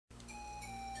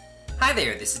Hi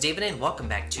there, this is David and welcome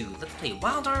back to Let's Play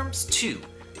Wild Arms 2.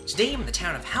 Today I'm in the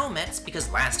town of Helmets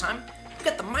because last time we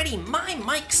got the mighty My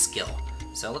Mike skill.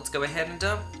 So let's go ahead and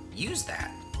use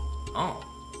that. Oh.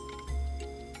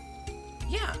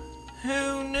 Yeah,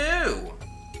 who knew?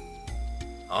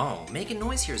 Oh, making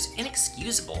noise here is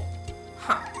inexcusable.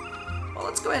 Huh. Well,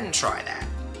 let's go ahead and try that.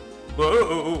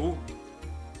 Whoa!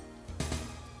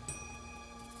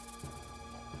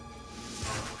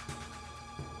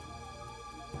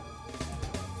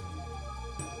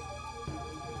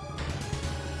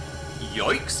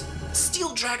 Yikes! The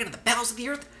steel dragon of the bowels of the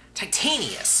earth,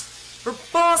 Titanius! For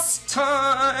boss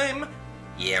time!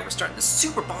 Yeah, we're starting the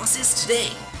super bosses today.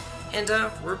 And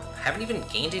we haven't even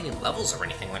gained any levels or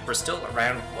anything. Like, we're still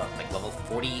around, what, like level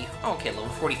 40? Oh, okay, level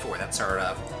 44. That's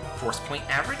our force point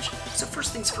average. So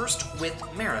first things first, with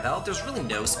Marivel, there's really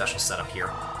no special setup here.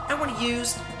 I want to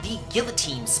use the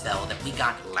guillotine spell that we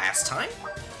got last time,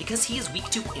 because he is weak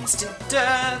to instant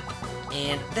death.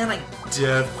 And then I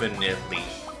definitely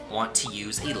want to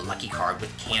use a lucky card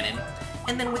with cannon.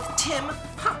 And then with Tim,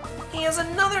 he has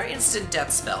another instant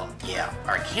death spell. Yeah,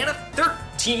 Arcana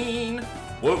 13.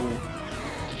 Whoa.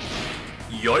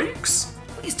 Yikes.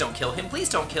 Please don't kill him, please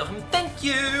don't kill him, thank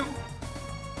you.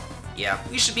 Yeah,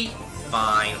 we should be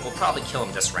fine. We'll probably kill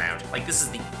him this round. Like, this is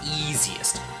the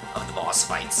easiest of the boss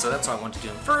fights, so that's why I want to do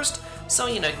him first, so,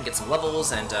 you know, I can get some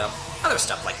levels and other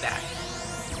stuff like that.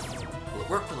 Will it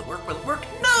work, will it work, will it work?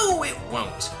 No, it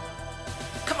won't.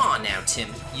 Come on now, Tim.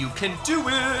 You can do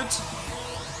it!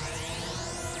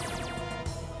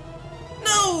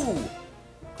 No!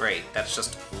 Great, that's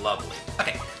just lovely.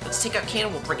 Okay, let's take out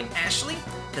Cannon, we'll bring in Ashley,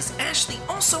 because Ashley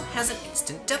also has an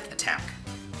instant death attack.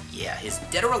 Yeah, his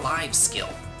Dead or Alive skill.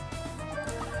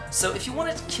 So if you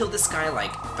wanted to kill this guy,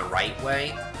 like, the right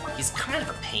way, he's kind of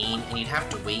a pain, and you'd have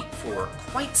to wait for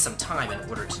quite some time in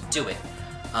order to do it.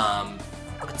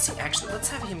 Let's see, actually, let's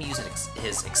have him use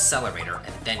his accelerator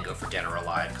and then go for Dead or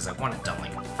Alive, because I want it done,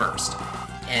 like, first.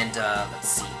 And, let's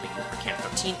see, we can go for Arcana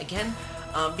 13 again,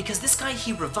 because this guy,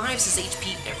 he revives his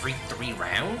HP every 3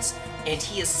 rounds, and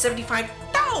he has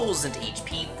 75,000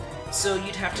 HP, so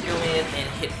you'd have to go in and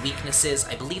hit weaknesses.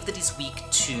 I believe that he's weak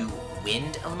to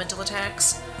wind elemental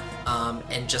attacks,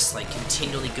 and just, like,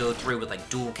 continually go through with, like,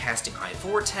 dual casting High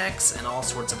Vortex and all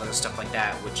sorts of other stuff like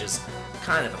that, which is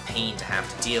kind of a pain to have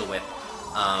to deal with.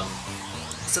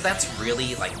 So that's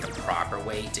really, like, the proper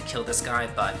way to kill this guy,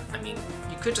 but, I mean,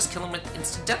 you could just kill him with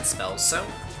instant death spells, so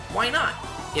why not?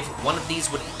 If one of these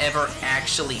would ever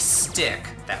actually stick,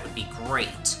 that would be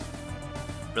great.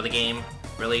 Really, game?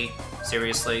 Really?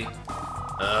 Seriously?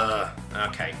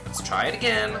 Okay, let's try it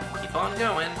again. Keep on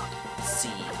going. Let's see,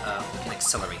 we can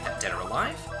accelerate that Dead or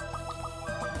Alive.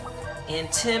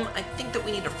 And Tim, I think that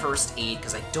we need a first aid,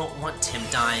 because I don't want Tim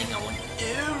dying. I want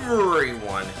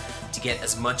everyone to get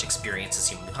as much experience as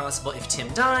humanly possible. If Tim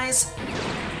dies,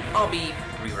 I'll be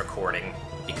re-recording,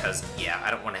 because, yeah,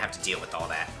 I don't want to have to deal with all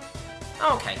that.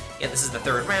 Okay, yeah, this is the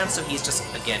 3rd round, so he's just,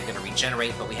 again, going to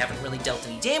regenerate, but we haven't really dealt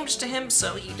any damage to him,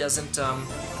 so he doesn't,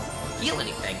 heal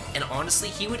anything. And honestly,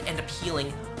 he would end up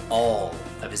healing all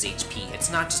of his HP. It's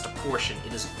not just a portion,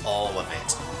 it is all of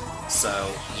it.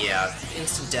 So, yeah,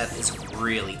 instant death is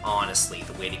really, honestly,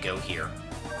 the way to go here.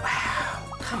 Wow,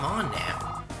 come on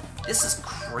now. This is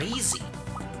crazy.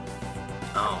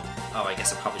 Oh, I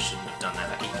guess I probably shouldn't have done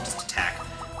that. Okay, you can just attack.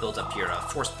 Build up your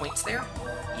force points there.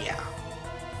 Yeah.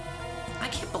 I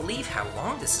can't believe how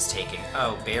long this is taking.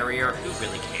 Oh, barrier, who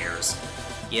really cares?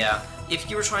 Yeah, if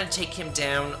you were trying to take him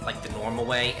down like the normal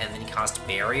way and then he caused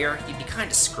barrier, you'd be kind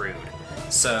of screwed.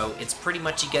 So it's pretty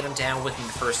much you get him down within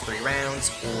the first 3 rounds,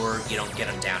 or you don't get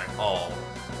him down at all,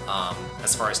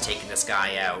 as far as taking this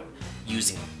guy out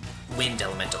using wind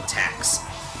elemental attacks.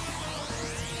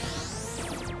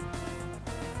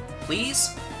 Please?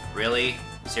 Really?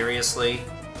 Seriously?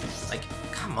 Like,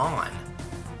 come on.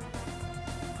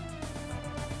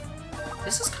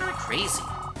 This is kind of crazy.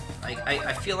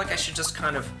 I feel like I should just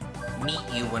kind of meet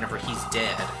you whenever he's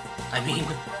dead. I mean,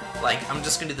 like, I'm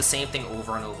just gonna do the same thing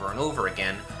over and over and over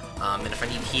again. And if I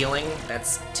need healing,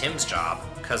 that's Tim's job,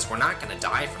 because we're not gonna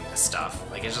die from this stuff.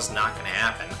 Like, it's just not gonna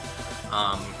happen.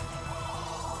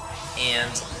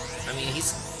 And, I mean,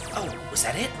 he's... Oh, was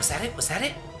that it? Was that it? Was that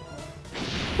it?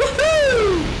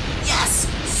 Woohoo! Yes!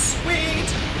 Sweet!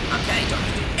 Okay, don't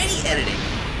have to do any editing.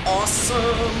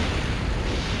 Awesome!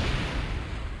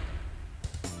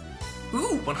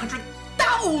 Ooh,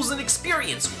 100,000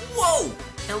 experience! Whoa!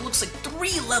 And it looks like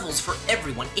 3 levels for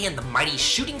everyone and the mighty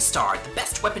shooting star, the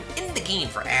best weapon in the game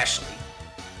for Ashley.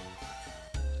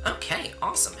 Okay,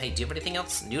 awesome. Hey, do you have anything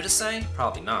else new to say?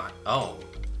 Probably not. Oh.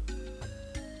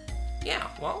 Yeah,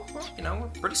 well, you know,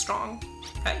 we're pretty strong.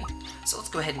 Hey, so let's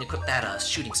go ahead and equip that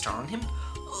shooting star on him.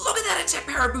 Look at that attack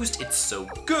power boost, it's so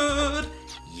good!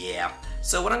 Yeah,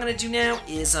 so what I'm gonna do now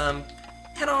is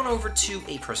head on over to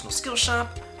a personal skill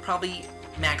shop, probably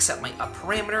max out my up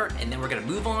parameter, and then we're gonna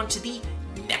move on to the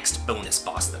next bonus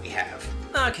boss that we have.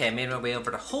 Okay, I made my way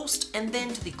over to Holst, and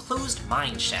then to the closed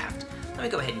mine shaft. Let me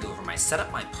go ahead and go over my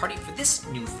setup. My party for this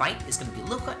new fight is going to be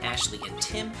Lilka, Ashley, and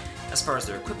Tim. As far as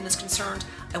their equipment is concerned,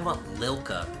 I want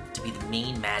Lilka to be the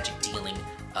main magic dealing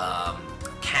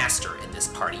caster in this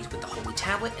party with the Holy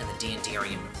Tablet and the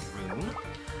Dandarian Rune.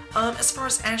 As far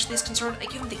as Ashley is concerned, I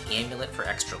give him the Amulet for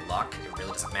extra luck. It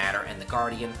really doesn't matter. And the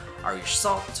Guardian Irish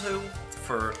Salto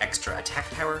for extra attack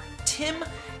power. Tim,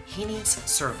 he needs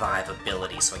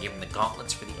survivability, so I give him the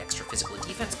Gauntlets for the extra physical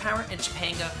defense power, and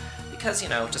Topanga because, you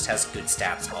know, just has good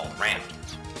stats all around.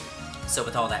 So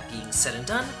with all that being said and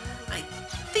done, I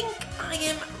think I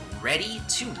am ready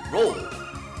to roll.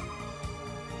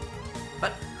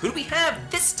 But who do we have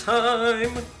this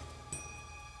time?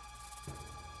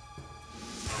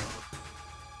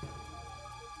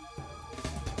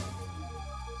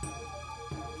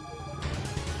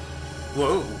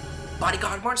 Whoa!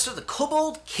 Bodyguard Monster, the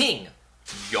Kobold King!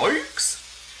 Yikes!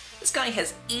 This guy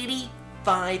has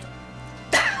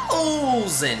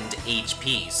 85,000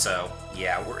 HP, so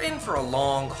yeah, we're in for a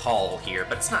long haul here,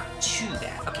 but it's not too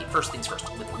bad. Okay, first things first,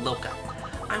 with Lilka.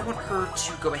 I want her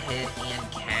to go ahead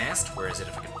and cast, where is it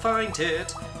if I can find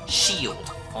it?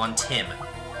 Shield on Tim,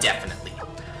 definitely.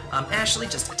 Ashley,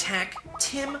 just attack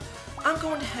Tim. I'm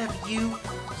going to have you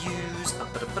use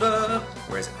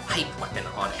where is it? Hype weapon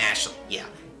on Ashley. Yeah,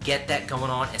 get that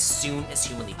going on as soon as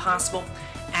humanly possible.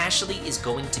 Ashley is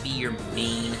going to be your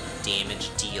main damage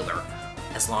dealer.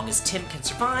 As long as Tim can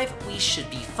survive, we should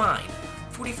be fine.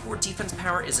 44 defense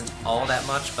power isn't all that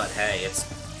much, but hey, it's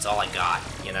all I got.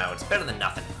 You know, it's better than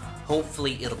nothing.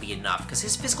 Hopefully it'll be enough, because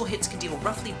his physical hits can deal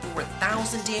roughly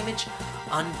 4,000 damage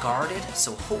unguarded,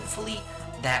 so hopefully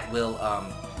that will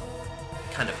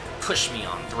kind of push me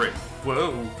on through.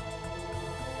 Whoa.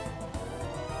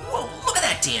 Whoa, look at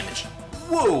that damage.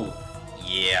 Whoa.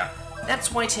 Yeah,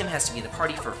 that's why Tim has to be in the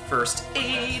party for first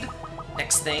aid.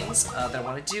 Next things that I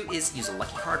want to do is use a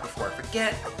lucky card before I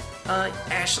forget.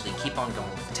 Ashley, keep on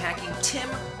going with attacking. Tim,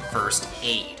 first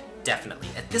aid. Definitely.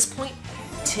 At this point,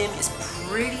 Tim is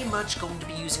pretty much going to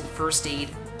be using first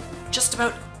aid just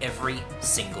about every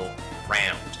single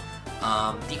round.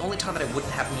 The only time that I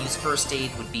wouldn't have him use first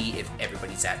aid would be if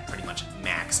everybody's at pretty much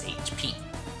max HP.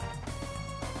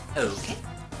 Okay.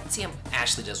 Let's see how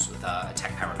Ashley does with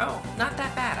attack power. Oh, not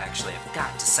that bad, actually, I've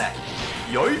got to say.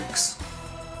 Yikes!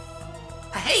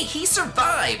 Hey, he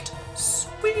survived!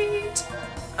 Sweet!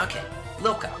 Okay,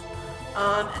 Lilka.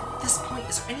 At this point,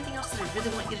 is there anything else that I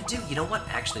really want you to do? You know what?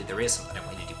 Actually, there is something I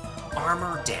want you to do.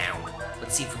 Armor down.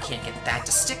 Let's see if we can't get that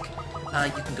to stick.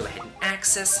 You can go ahead and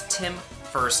access Tim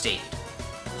first aid.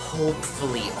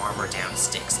 Hopefully armor down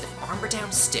sticks. If armor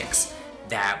down sticks,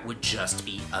 that would just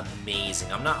be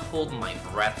amazing. I'm not holding my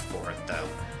breath for it, though.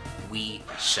 We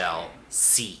shall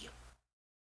see.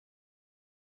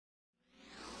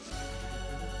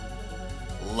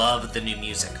 Love the new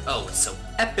music. Oh, it's so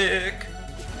epic.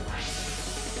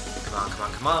 Come on, come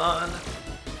on, come on.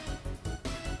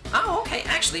 Oh, okay,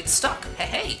 actually it's stuck. Hey,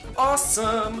 hey,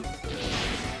 awesome.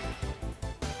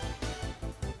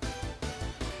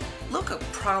 Lilka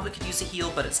probably could use a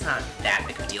heal, but it's not that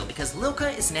big of a deal because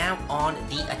Lilka is now on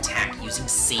the attack using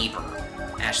Saber.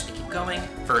 Ashley, keep going.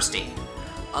 First aid.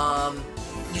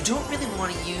 You don't really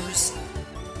want to use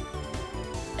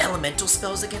elemental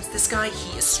spells against this guy.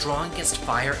 He is strong against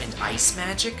fire and ice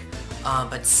magic,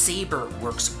 but Saber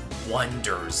works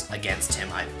wonders against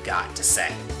him, I've got to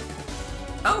say.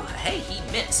 Oh, hey, he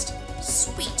missed.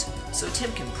 Sweet. So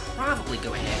Tim can probably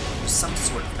go ahead and use some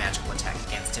sort of magical attack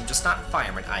against him, just not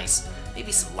fire and ice.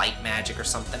 Maybe some light magic or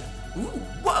something. Ooh,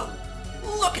 whoa!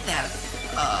 Look at that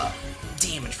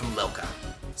damage from Lilka.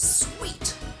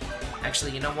 Sweet.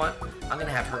 Actually, you know what? I'm gonna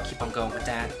have her keep on going with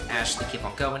that. Ashley, keep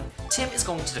on going. Tim is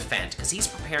going to defend, because he's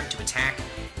preparing to attack,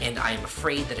 and I am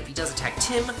afraid that if he does attack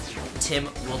Tim, Tim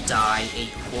will die a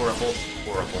horrible,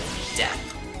 horrible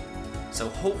death. So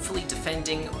hopefully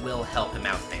defending will help him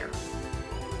out there.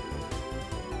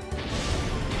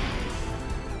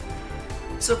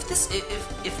 So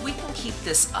if we can keep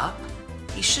this up,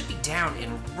 he should be down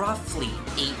in roughly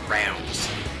 8 rounds.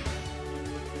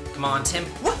 Come on, Tim.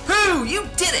 Woohoo! You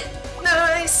did it!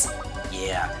 Nice!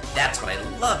 Yeah, that's what I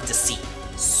love to see.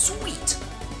 Sweet!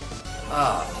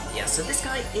 Oh, yeah, so this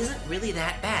guy isn't really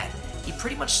that bad. He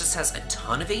pretty much just has a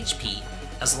ton of HP,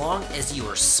 As long as you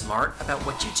are smart about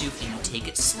what you do and you take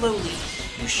it slowly,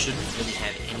 you shouldn't really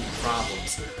have any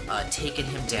problems taking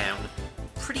him down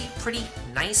pretty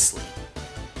nicely.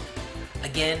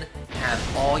 Again,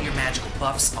 have all your magical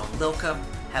buffs on Lilka,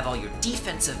 have all your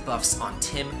defensive buffs on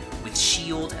Tim with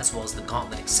shield as well as the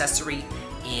gauntlet accessory,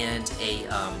 and a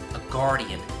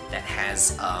guardian that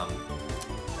has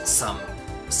some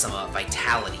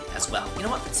vitality as well. You know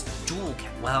what? Let's dual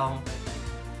cast. Well,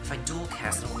 if I dual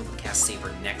cast, I don't want to cast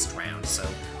Saber next round, so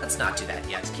let's not do that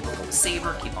yet. Keep on going with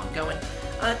Saber, keep on going.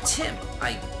 Tim,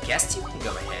 I guess you can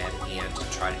go ahead and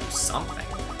try to do something.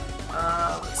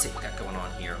 Let's see what we got going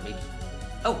on here. Maybe.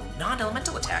 Oh,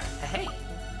 non-elemental attack. Hey.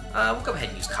 We'll go ahead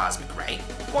and use Cosmic Ray.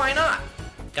 Why not?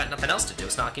 Got nothing else to do.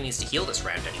 It's not like he needs to heal this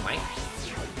round anyway.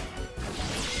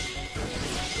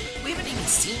 We haven't even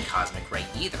seen Cosmic Ray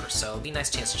either, so it'll be a nice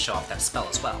chance to show off that spell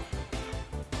as well.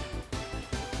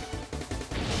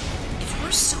 If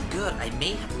we're so good, I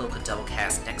may have Lilka double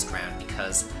cast next round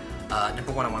because,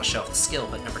 number one, I want to show off the skill,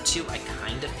 but number two, I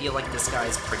kind of feel like this guy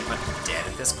is pretty much dead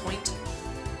at this point.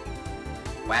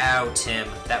 Wow, Tim,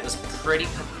 that was pretty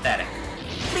pathetic.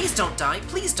 Please don't die,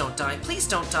 please don't die, please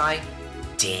don't die.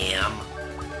 Damn.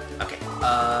 Okay,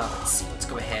 let's see, let's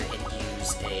go ahead and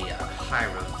use a high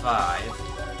revive.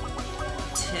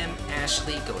 Tim,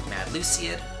 Ashley, go with Mad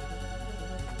Luciad.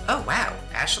 Oh wow,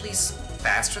 Ashley's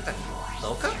faster than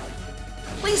Lilka?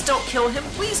 Please don't kill him,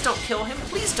 please don't kill him,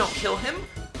 please don't kill him.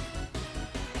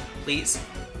 Please.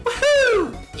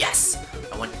 Woohoo! Yes!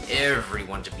 I want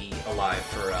everyone to be alive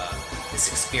for this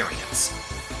experience.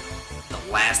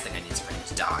 The last thing I need is for him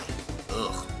to die.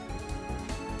 Ugh.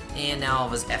 And now all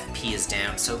of his FP is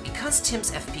down, so because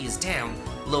Tim's FP is down,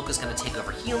 Lilka's gonna take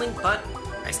over healing, but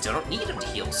I still don't need him to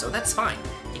heal, so that's fine.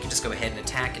 He can just go ahead and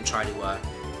attack and try to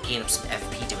gain up some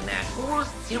FP doing that. Or,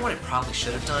 you know what I probably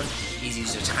should have done? Is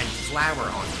use a tiny flower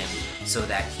on him so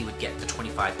that he would get the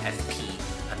 25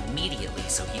 FP immediately,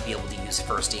 so he'd be able to use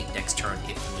First Aid next turn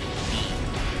if need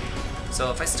be. So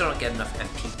if I still don't get enough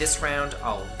FP this round,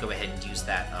 I'll go ahead and use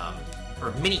that,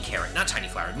 or Mini Carrot, not Tiny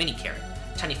Flower, Mini Carrot.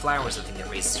 Tiny Flower is the thing that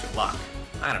raises your luck.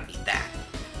 I don't need that.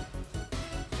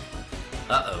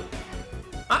 Uh-oh.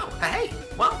 Oh, hey,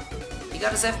 well, he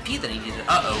got his FP that he needed.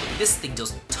 Uh-oh, this thing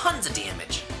does tons of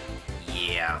damage.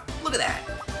 Yeah, look at that.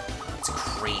 That's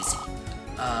crazy.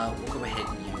 We'll go ahead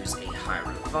and use a High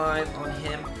Revive on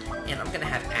him, and I'm gonna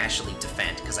have Ashley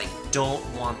defend, because I don't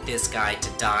want this guy to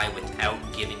die without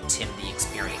giving Tim the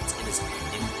experience. It is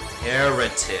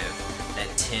imperative that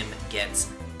Tim gets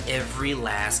every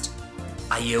last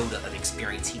iota of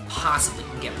experience he possibly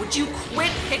can get. Would you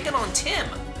quit picking on Tim?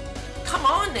 Come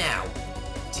on now!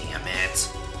 Damn it.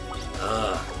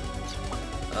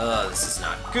 This is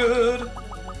not good.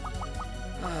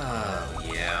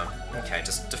 Oh, yeah. Okay,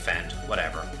 just defend.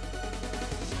 Whatever.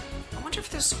 I wonder if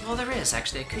there's... Well, there is,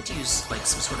 actually. I could use, like,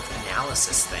 some sort of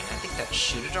analysis thing. I think that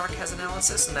Shootadark has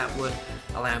analysis, and that would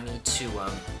allow me to,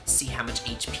 see how much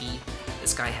HP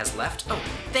this guy has left. Oh,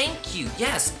 thank you!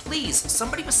 Yes, please!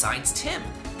 Somebody besides Tim!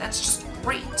 That's just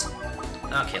great!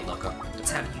 Okay, look,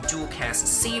 let's have you dual cast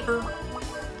Saber,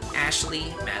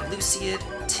 Ashley, Mad Luciad,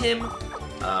 Tim.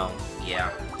 Oh,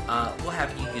 yeah. We'll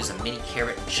have you use a Mini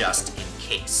Carrot just in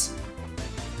case.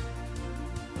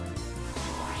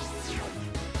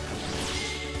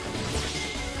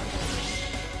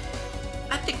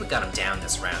 I think we got him down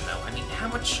this round, though. I mean, how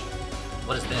much...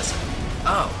 What is this?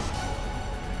 Oh.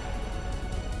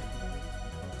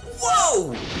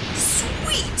 Whoa!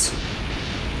 Sweet!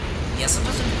 Yeah,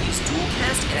 sometimes when you use dual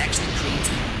cast, it actually creates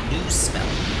a new spell.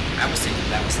 I was thinking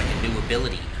that was like a new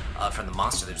ability from the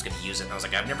monster that was going to use it, and I was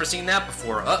like, I've never seen that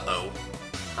before. Uh-oh.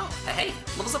 Oh, hey,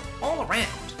 levels up all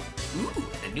around. Ooh,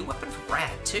 and a new weapon for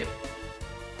Brad, too.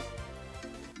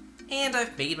 And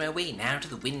I've made my way now to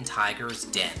the Wind Tiger's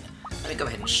den. Let me go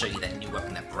ahead and show you that new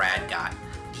weapon that Brad got.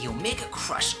 The Omega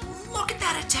Crush. Look at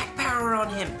that attack power on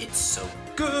him. It's so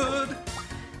good.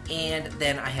 And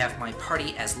then I have my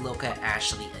party as Lilka,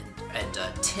 Ashley,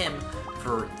 and Tim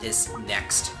for this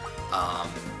next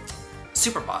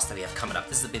super boss that we have coming up.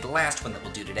 This will be the last one that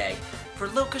we'll do today. For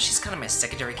Lilka, she's kind of my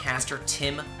secondary caster.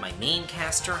 Tim, my main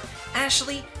caster.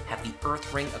 Ashley, have the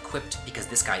Earth Ring equipped because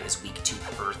this guy is weak to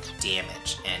Earth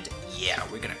damage. And yeah,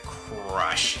 we're gonna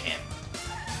crush him.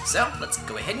 So, let's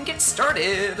go ahead and get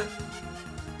started!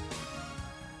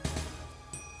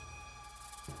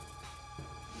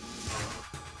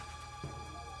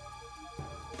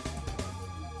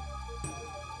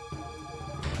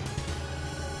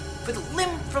 For the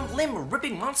limb-from-limb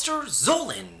ripping monster,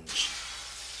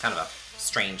 Zolange! Kind of a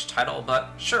strange title, but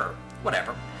sure,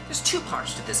 whatever. There's two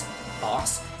parts to this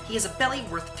boss. He has a belly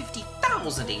worth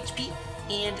 50,000 HP,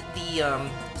 and the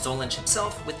Zolange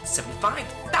himself with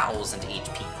 75,000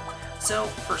 HP. So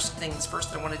first things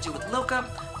first, I want to do with Loka.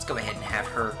 Let's go ahead and have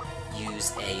her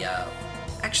use a.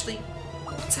 Actually,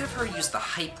 let's have her use the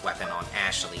hype weapon on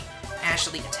Ashley.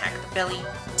 Ashley, attack the belly.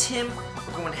 Tim,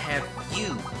 we're going to have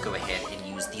you go ahead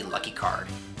and use the lucky card.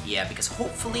 Yeah, because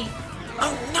hopefully.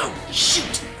 Oh no!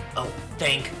 Shoot! Oh,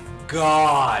 thank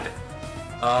God!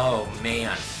 Oh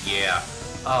man, yeah.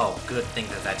 Oh, good thing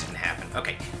that didn't happen.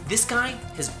 Okay, this guy,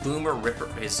 his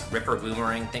Ripper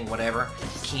boomerang thing, whatever,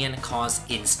 can cause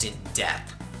instant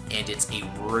death. And it's a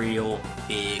real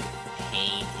big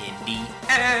pain in the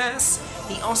ass.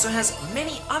 He also has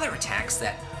many other attacks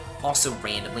that also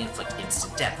randomly inflict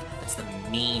instant death. That's the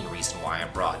main reason why I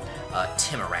brought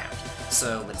Tim around.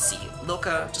 So let's see,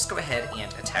 Loka, just go ahead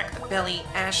and attack the belly.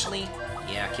 Ashley,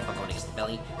 yeah, keep on going against the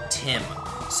belly. Tim,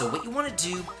 so what you want to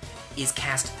do is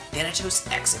cast Thanatos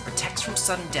X. It protects from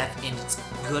sudden death, and it's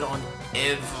good on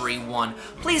everyone.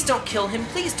 Please don't kill him,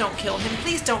 please don't kill him,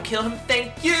 please don't kill him,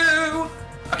 thank you!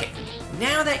 Okay,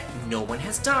 now that no one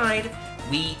has died,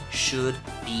 we should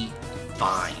be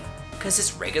fine. Because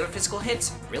his regular physical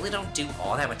hits really don't do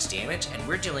all that much damage, and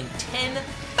we're dealing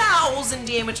 10,000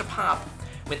 damage a pop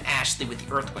with Ashley with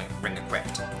the Earth Ring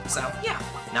equipped. So yeah,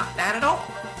 not bad at all.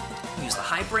 Use the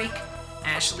high break.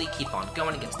 Ashley, keep on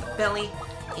going against the belly.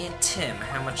 And Tim,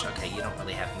 how much? Okay, you don't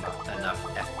really have enough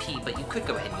FP, but you could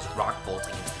go ahead and use Rock Bolt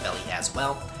against the belly as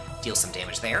well. Deal some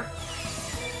damage there.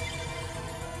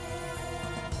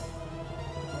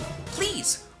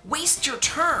 Please, waste your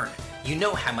turn! You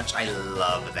know how much I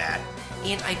love that.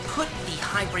 And I put the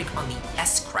high break on the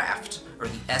S-Craft, or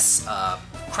the S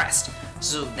crest,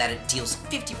 so that it deals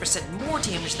 50% more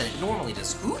damage than it normally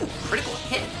does. Ooh, critical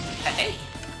hit. Hey!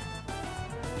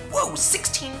 Whoa,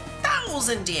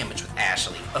 16,000 damage with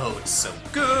Ashley. Oh, it's so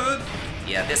good.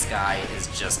 Yeah, this guy is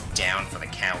just down for the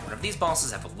count. Whenever these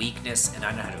bosses have a weakness, and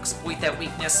I know how to exploit that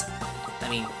weakness, I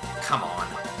mean, come on.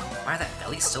 Why, that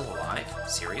belly's still alive?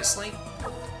 Seriously?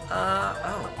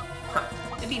 Oh. Huh.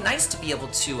 It'd be nice to be able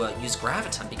to use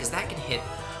Graviton, because that can hit,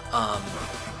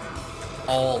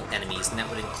 all enemies, and that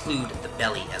would include the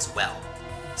belly as well.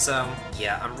 So,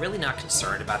 yeah, I'm really not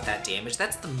concerned about that damage.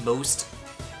 That's the most,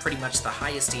 pretty much the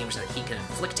highest damage that he can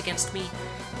inflict against me,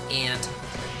 and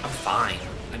I'm fine.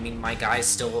 I mean, my guys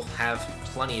still have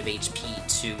plenty of HP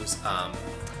to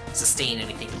sustain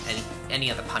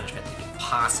any other punishment they could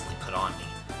possibly put on me.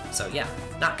 So yeah,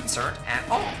 not concerned at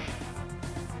all.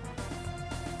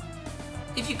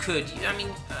 If you could, I mean,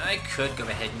 I could go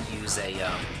ahead and use a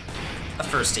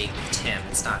first aid with Tim.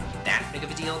 It's not that big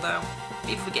of a deal, though.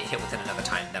 Maybe if we get hit with it another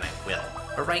time, then I will.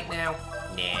 But right now,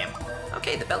 nah.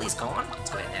 Okay, the belly's gone. Let's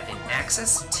go ahead and have an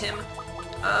access. Tim,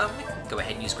 we can go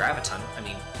ahead and use Graviton. I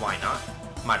mean, why not?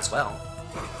 Might as well.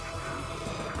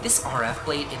 This RF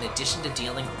Blade, in addition to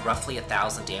dealing roughly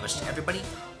 1,000 damage to everybody,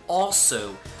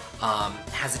 also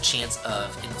has a chance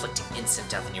of inflicting instant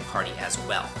death in your party as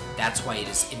well. That's why it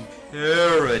is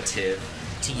imperative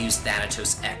to use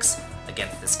Thanatos X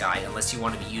against this guy, unless you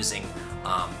want to be using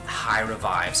high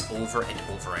revives over and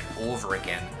over and over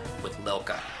again with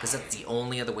Lilka, because that's the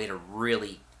only other way to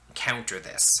really counter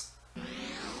this.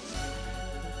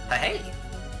 Hey!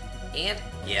 And,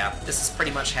 yeah, this is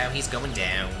pretty much how he's going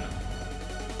down.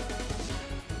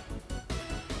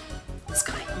 This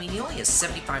guy, I mean, he only has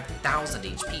 75,000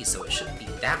 HP, so it shouldn't be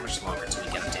that much longer until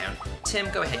we get him down. Tim,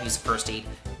 go ahead and use first aid,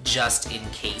 just in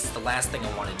case. The last thing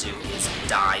I want to do is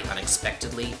die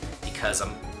unexpectedly, because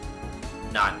I'm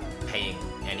not paying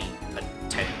any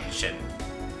attention.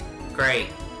 Great.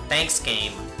 Thanks,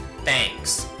 game.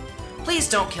 Thanks. Please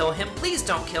don't kill him. Please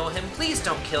don't kill him. Please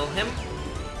don't kill him.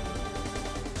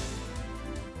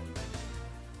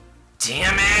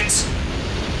 Damn it!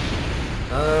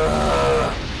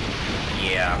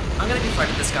 Yeah, I'm gonna be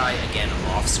fighting this guy again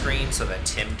off-screen so that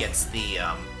Tim gets the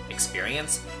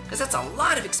experience, because that's a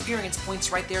lot of experience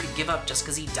points right there to give up just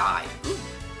because he died. Ooh,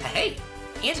 hey,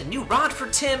 and a new rod for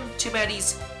Tim. Too bad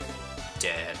he's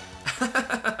dead.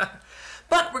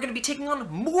 But we're gonna be taking on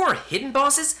more hidden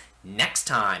bosses next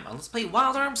time on Let's Play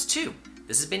Wild Arms 2.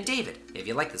 This has been David. If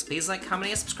you like this, please like,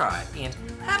 comment, and subscribe, and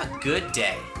have a good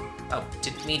day. Oh,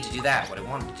 didn't mean to do that. What I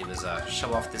wanted to do is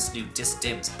show off this new Disc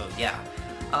Dims, but yeah.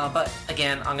 But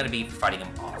again, I'm gonna be fighting him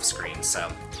off screen, so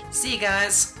see you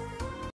guys!